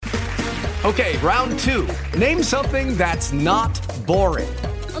Okay, round two. Name something that's not boring.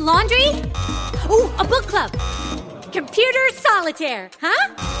 A laundry? Ooh, a book club. Computer solitaire,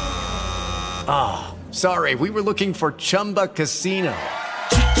 huh? Ah, oh, sorry, we were looking for Chumba Casino.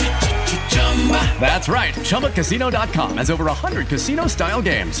 That's right, ChumbaCasino.com has over 100 casino-style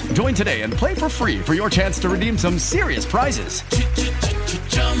games. Join today and play for free for your chance to redeem some serious prizes.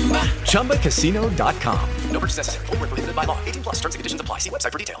 ChumbaCasino.com. No purchase necessary. Void where prohibited by law. 18 plus. Terms and conditions apply. See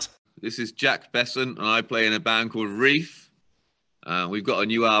website for details. This is Jack Besson, and I play in a band called Reef. We've got a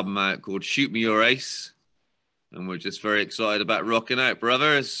new album out called Shoot Me Your Ace, and we're just very excited about rocking out,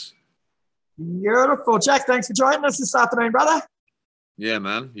 brothers. Beautiful. Jack, thanks for joining us this afternoon, brother. Yeah,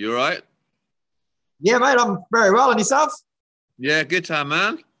 man. You all right? Yeah, mate, I'm very well. And yourself? Yeah, good time,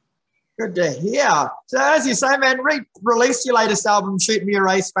 man. Good to hear. So as you say, man, released your latest album, Shoot Me Your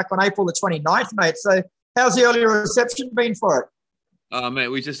Ace, back on April the 29th, mate. So how's the early reception been for it? Mate,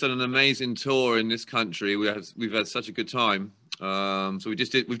 we've just done an amazing tour in this country. We've had such a good time. So we've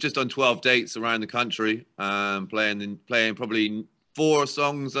just done 12 dates around the country, playing probably 4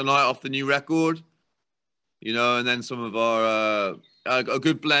 songs a night off the new record, you know, and then some of our a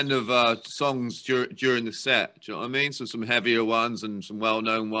good blend of songs during the set. Do you know what I mean? So some heavier ones and some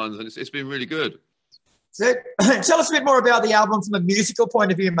well-known ones, and it's been really good. So tell us a bit more about the album from a musical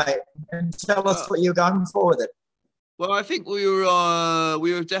point of view, mate, and tell us what you're going for with it. Well, I think we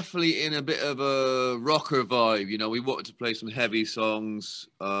were definitely in a bit of a rocker vibe. You know, we wanted to play some heavy songs.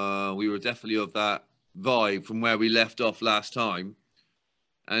 We were definitely of that vibe from where we left off last time.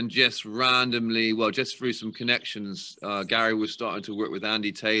 And just randomly, well, just through some connections, Gary was starting to work with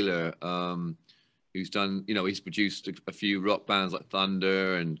Andy Taylor, who's done, you know, he's produced a few rock bands like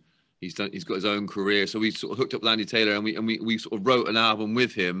Thunder, and he's got his own career. So we sort of hooked up with Andy Taylor, and we sort of wrote an album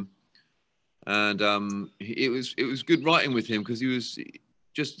with him. And it was good writing with him because he was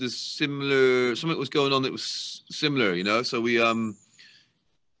just as similar. Something was going on that was similar, you know. So we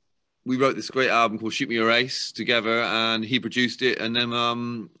wrote this great album called Shoot Me Your Ace together, and he produced it. And then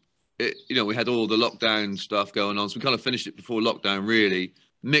you know, we had all the lockdown stuff going on, so we kind of finished it before lockdown. Really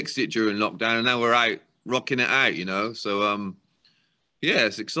mixed it during lockdown, and now we're out rocking it out, you know. So yeah,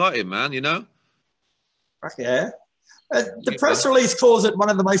 it's exciting, man. You know. Yeah. The press release calls it one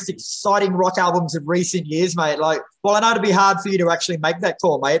of the most exciting rock albums of recent years, mate. Like, well, I know it'd be hard for you to actually make that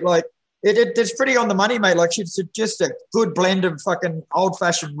call, mate. Like, it's pretty on the money, mate. Like, it's just a good blend of fucking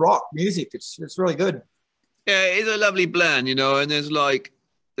old-fashioned rock music. It's really good. Yeah, it's a lovely blend, you know, and there's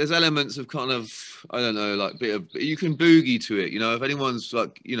elements of kind of, I don't know, like you can boogie to it, you know. If anyone's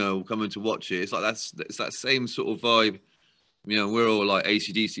like, you know, coming to watch it, it's like it's that same sort of vibe. You know, we're all like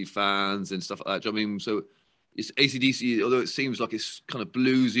AC/DC fans and stuff like that. Do you know what I mean? So it's AC/DC, although it seems like it's kind of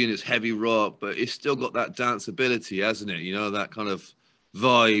bluesy and it's heavy rock, but it's still got that danceability, hasn't it? You know, that kind of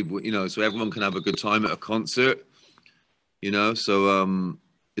vibe, you know, so everyone can have a good time at a concert, you know. So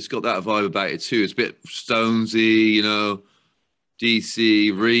it's got that vibe about it too. It's a bit Stonesy, you know,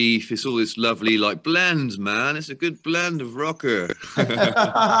 DC, Reef. It's all this lovely like blend, man. It's a good blend of rocker.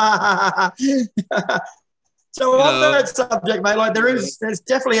 So on that subject, mate, like there's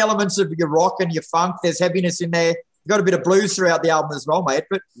definitely elements of your rock and your funk. There's heaviness in there. You've got a bit of blues throughout the album as well, mate.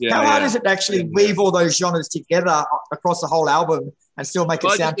 But how hard is it to actually weave all those genres together across the whole album and still make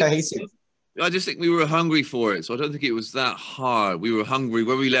it sound cohesive? I just think we were hungry for it. So I don't think it was that hard. We were hungry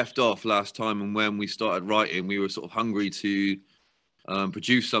where we left off last time, and when we started writing, we were sort of hungry to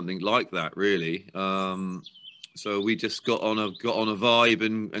produce something like that, really. So we just got on a vibe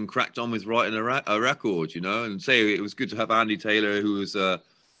and cracked on with writing a record, you know. And say it was good to have Andy Taylor, who was,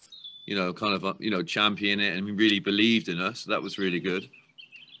 you know, kind of, you know, champion it, and he really believed in us. So that was really good.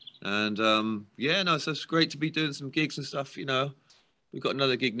 And yeah, no, so it's great to be doing some gigs and stuff, you know. We've got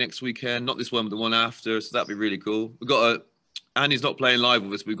another gig next weekend, not this one, but the one after. So that'd be really cool. We've got Andy's not playing live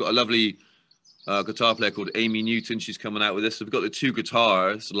with us, but we've got a lovely guitar player called Amy Newton. She's coming out with us. So we've got the 2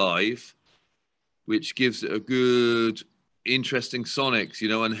 guitars live, which gives it a good, interesting sonics, you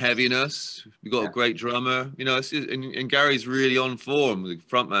know, and heaviness. We've got a great drummer, you know, and Gary's really on form. The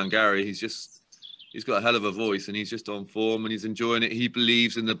frontman, Gary, he's got a hell of a voice, and he's just on form, and he's enjoying it. He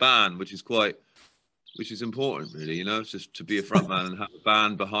believes in the band, which is important, really, you know. It's just to be a frontman and have a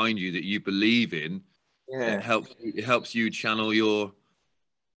band behind you that you believe in. Yeah. It helps you channel your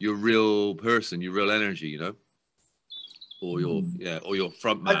real person, your real energy, you know. Or your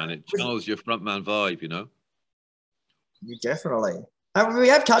front man. It channels your front man vibe, you know. You definitely. We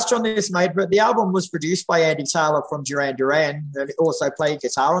have touched on this, mate, but the album was produced by Andy Taylor from Duran Duran, and also played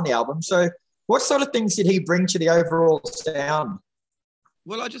guitar on the album. So what sort of things did he bring to the overall sound?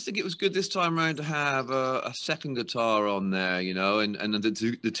 Well, I just think it was good this time around to have a second guitar on there, you know, and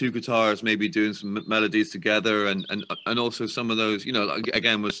the two guitars maybe doing some melodies together, and also some of those, you know, like,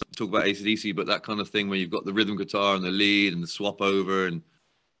 again, was talk about AC/DC, but that kind of thing where you've got the rhythm guitar and the lead and the swap over, and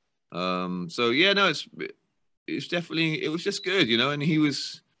so yeah, no, it's definitely, it was just good, you know, and it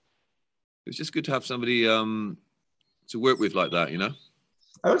was just good to have somebody to work with like that, you know.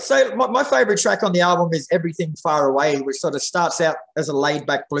 I would say my favorite track on the album is Everything Far Away, which sort of starts out as a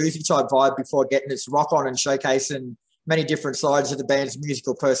laid-back bluesy type vibe before getting its rock on and showcasing many different sides of the band's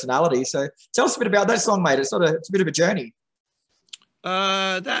musical personality. So tell us a bit about that song, mate. It's a bit of a journey.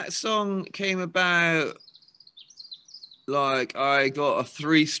 That song came about like I got a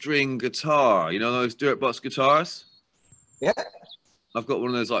 3-string guitar, you know, those Dirtbox guitars. Yeah. I've got one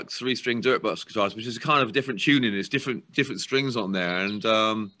of those like 3-string Dirtbox guitars, which is kind of a different tuning. It's different strings on there.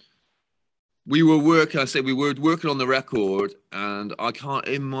 And we were working on the record, and I can't,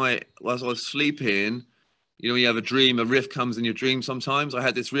 as I was sleeping, you know, you have a dream, a riff comes in your dream sometimes. I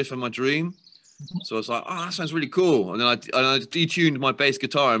had this riff in my dream. So I was like, oh, that sounds really cool. And then I detuned my bass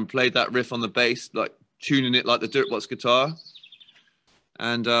guitar and played that riff on the bass, like tuning it like the Dirtbox guitar.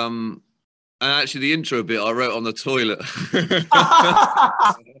 And actually, the intro bit I wrote on the toilet.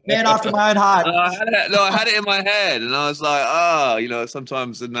 Man after my own heart. I had it in my head, and I was like, you know,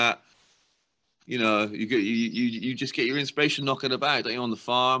 sometimes in that, you know, you just get your inspiration knocking about, don't you, on the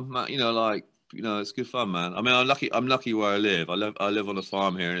farm, you know, like, you know, it's good fun, man. I mean, I'm lucky where I live. I live on a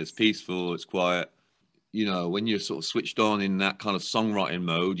farm here, and it's peaceful, it's quiet. You know, when you're sort of switched on in that kind of songwriting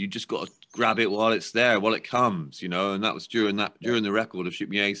mode, you just got to grab it while it's there, while it comes, you know. And that was during the record of Shoot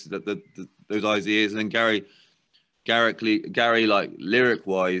Me Ace, those ideas. And then Gary, like lyric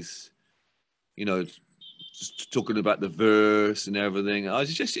wise, you know, just talking about the verse and everything.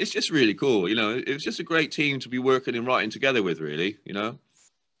 It's just really cool, you know. It was just a great team to be working and writing together with, really, you know.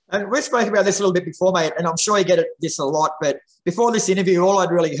 And we've spoken about this a little bit before, mate, and I'm sure you get this a lot, but before this interview, all I'd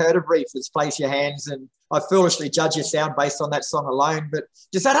really heard of Reef was Place Your Hands, and I foolishly judge your sound based on that song alone. But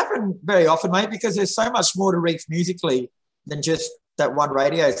does that happen very often, mate? Because there's so much more to Reef musically than just that one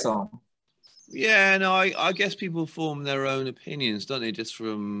radio song. Yeah, no, I guess people form their own opinions, don't they? Just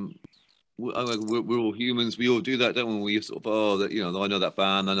from, we're all humans, we all do that, don't we? We sort of, you know, I know that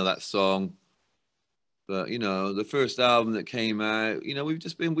band, I know that song. But, you know, the first album that came out, you know,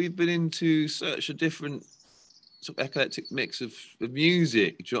 we've been into such a different sort of eclectic mix of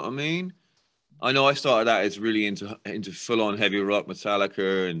music. Do you know what I mean? I know I started out as really into full-on heavy rock,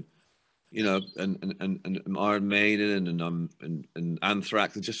 Metallica, and, you know, and Iron Maiden and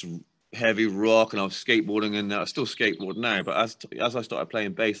Anthrax, and just heavy rock. And I was skateboarding, and I still skateboard now. But as I started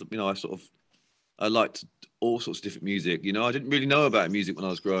playing bass, you know, I liked all sorts of different music. You know, I didn't really know about music when I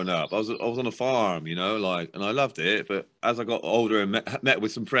was growing up. I was on a farm, you know, like, and I loved it. But as I got older and met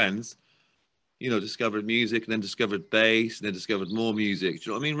with some friends, you know, discovered music, and then discovered bass, and then discovered more music. Do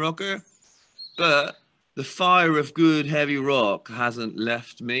you know what I mean, rocker? But the fire of good heavy rock hasn't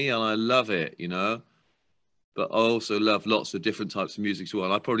left me, and I love it, you know. But I also love lots of different types of music as well.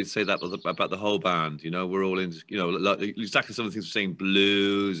 And I'd probably say that about the whole band. You know, we're all into, you know, like exactly some of the things we're saying,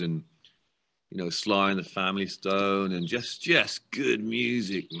 blues and, you know, Sly and the Family Stone, and just good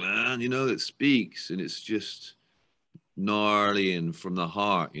music, man, you know, that speaks, and it's just gnarly and from the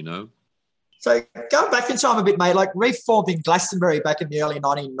heart, you know. So going back in time a bit, mate, like Reef formed in Glastonbury back in the early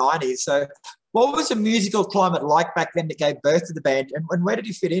 1990s. So what was the musical climate like back then that gave birth to the band, and where did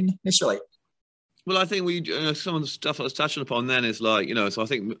you fit in initially? Well, I think some of the stuff I was touching upon then is like, you know, so I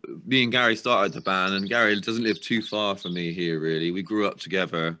think me and Gary started the band, and Gary doesn't live too far from me here, really. We grew up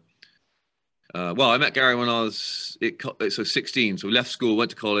together. Well, I met Gary when I was 16. So we left school, went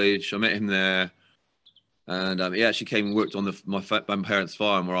to college. I met him there, and he actually came and worked on my parents'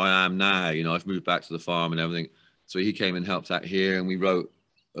 farm where I am now. You know, I've moved back to the farm and everything. So he came and helped out here, and we wrote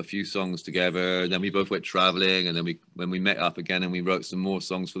a few songs together. Then we both went traveling, and then when we met up again, and we wrote some more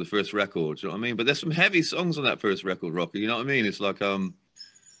songs for the first record. Do you know what I mean? But there's some heavy songs on that first record, Rocky. You know what I mean? It's like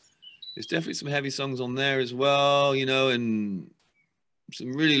there's definitely some heavy songs on there as well. You know, and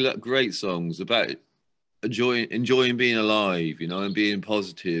some really great songs about enjoying being alive, you know, and being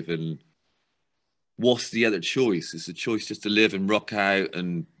positive. And what's the other choice? It's a choice just to live and rock out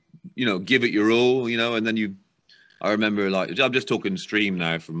and, you know, give it your all, you know. And then I remember, like, I'm just talking stream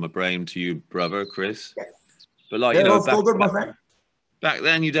now from my brain to you, brother Chris. But like, you know, back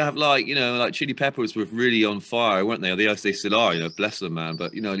then you'd have, like, you know, like Chili Peppers were really on fire, weren't they? They still are, you know, bless them, man.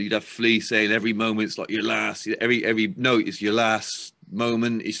 But, you know, you'd have Flea saying every moment's like your last, every note is your last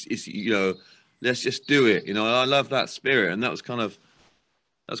moment. It's you know, let's just do it, you know. And I love that spirit, and that was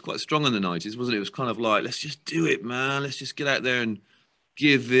quite strong in the 90s, wasn't it? It was kind of like, let's just do it, man. Let's just get out there and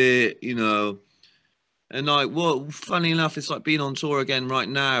give it, you know. And like, well, funny enough, it's like being on tour again right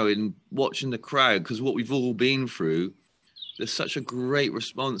now and watching the crowd, because what we've all been through, there's such a great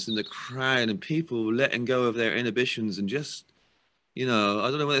response in the crowd and people letting go of their inhibitions and just, you know, I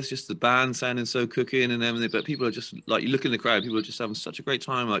don't know whether it's just the band sounding so cooking and everything, but people are just like, you look in the crowd, people are just having such a great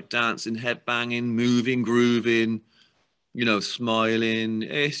time, like dancing, headbanging, moving, grooving, you know, smiling.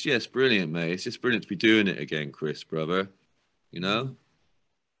 It's just brilliant, mate. It's just brilliant to be doing it again, Chris, brother, you know?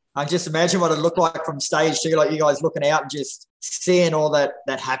 I just imagine what it looked like from stage too, like you guys looking out and just seeing all that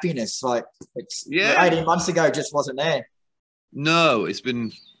happiness. Like it's 18 months ago just wasn't there. No, it's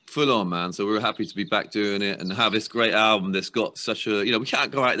been full on, man. So we're happy to be back doing it and have this great album that's got such a, you know, we can't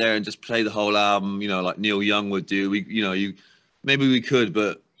go out there and just play the whole album, you know, like Neil Young would do. We, you know, maybe we could,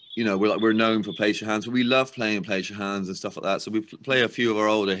 but you know, we're known for Place Your Hands. We love playing Place Your Hands and stuff like that. So we play a few of our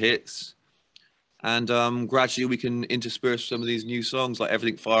older hits. And gradually we can intersperse some of these new songs, like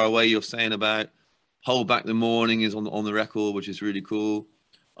Everything Far Away you're saying about. Hold Back the Morning is on the record, which is really cool.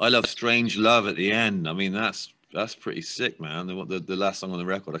 I love Strange Love at the end. I mean, that's pretty sick, man. The last song on the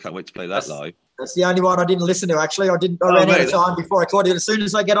record. I can't wait to play that live. That's the only one I didn't listen to, actually. I ran out of time before I caught it. As soon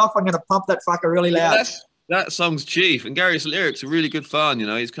as I get off, I'm going to pump that fucker really loud. Yeah, that song's chief. And Gary's lyrics are really good fun, you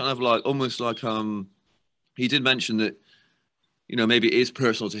know. He's kind of like, almost like, he did mention that, you know, maybe it is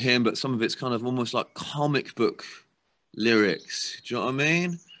personal to him, but some of it's kind of almost like comic book lyrics. Do you know what I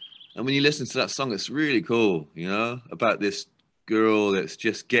mean? And when you listen to that song, it's really cool, you know, about this girl that's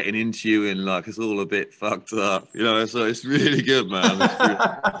just getting into you and like it's all a bit fucked up, you know. So it's really good, man.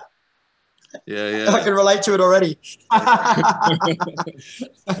 Yeah. I can relate to it already.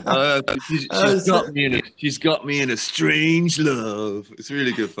 She's got me in a strange love. It's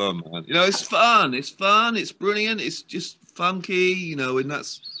really good fun, man. You know, it's fun. It's brilliant. It's just funky, you know, and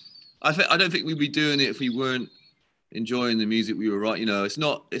I don't think we'd be doing it if we weren't enjoying the music we were writing. You know, it's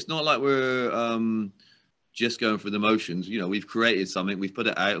not like we're just going through the motions. You know, we've created something, we've put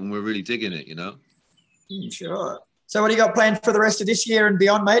it out, and we're really digging it, you know. Sure. So what do you got planned for the rest of this year and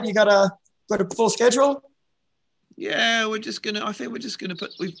beyond, mate? You got a full schedule? Yeah, we're just gonna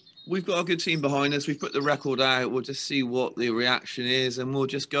put, we've got a good team behind us. We've put the record out. We'll just see what the reaction is, and we'll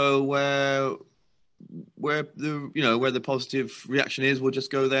just go where the positive reaction is. We'll just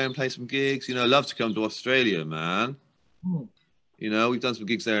go there and play some gigs. You know, love to come to Australia, man. You know, we've done some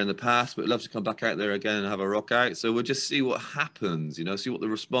gigs there in the past, but love to come back out there again and have a rock out. So we'll just see what happens, you know, see what the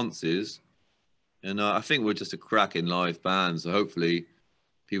response is. And I think we're just a cracking live band, so hopefully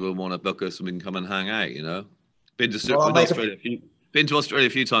people want to book us and we can come and hang out, you know. Been to Australia a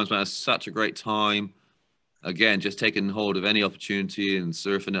few times, man. It's such a great time. Again, just taking hold of any opportunity and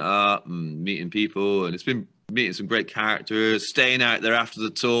surfing it up and meeting people. And it's been meeting some great characters, staying out there after the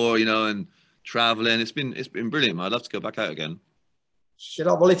tour, you know, and traveling. It's been brilliant, man. I'd love to go back out again. Shit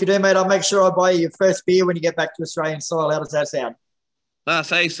up. Well, if you do, mate, I'll make sure I buy you your first beer when you get back to Australian soil. How does that sound?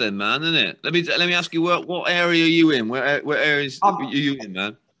 That's ace then, man, isn't it? Let me ask you, what area are you in? Where areas are you in,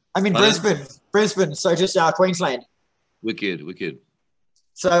 man? I'm in Brisbane, so just Queensland. Wicked.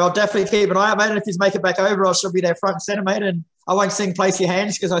 So I'll definitely keep an eye out, mate. And if you make it back over, I shall be there front and centre, mate. And I won't sing Place Your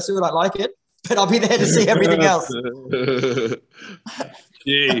Hands because I still don't like it, but I'll be there to see everything else.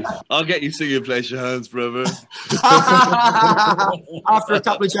 Gee, I'll get you singing Place Your Hands, brother. After a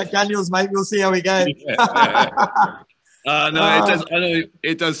couple of Jack Daniels, mate, we'll see how we go.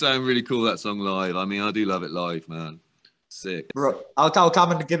 It does sound really cool, that song live. I mean, I do love it live, man. Sick. I'll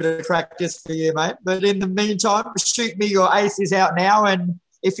come and give it a crack just for you, mate. But in the meantime, shoot me your aces out now. And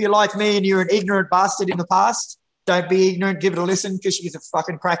if you're like me and you're an ignorant bastard in the past, don't be ignorant. Give it a listen because she's a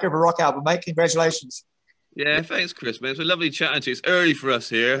fucking cracker of a rock album, mate. Congratulations. Yeah, thanks, Chris, man. It's been lovely chatting to you. It's early for us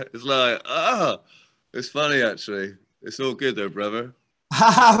here. It's like, it's funny, actually. It's all good, though, brother.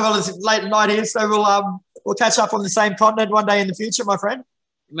 Well, it's late at night here, so we'll catch up on the same continent one day in the future, my friend.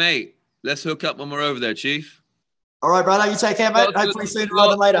 Mate, let's hook up when we're over there, Chief. All right, brother. You take care, mate. Hopefully sooner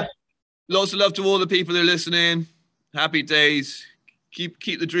rather than later. Lots of love to all the people that are listening. Happy days. Keep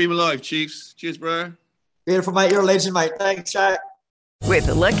the dream alive, Chiefs. Cheers, bro. Beautiful, mate. You're a legend, mate. Thanks, Jack. With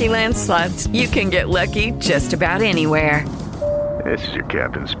the Lucky Land Slots, you can get lucky just about anywhere. This is your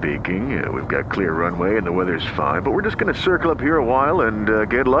captain speaking. We've got clear runway and the weather's fine, but we're just going to circle up here a while and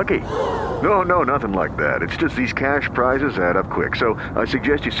get lucky. No, nothing like that. It's just these cash prizes add up quick. So I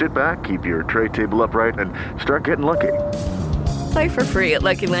suggest you sit back, keep your tray table upright, and start getting lucky. Play for free at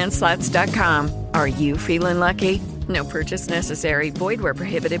LuckyLandSlots.com. Are you feeling lucky? No purchase necessary. Void where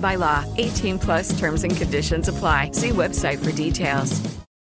prohibited by law. 18+ terms and conditions apply. See website for details.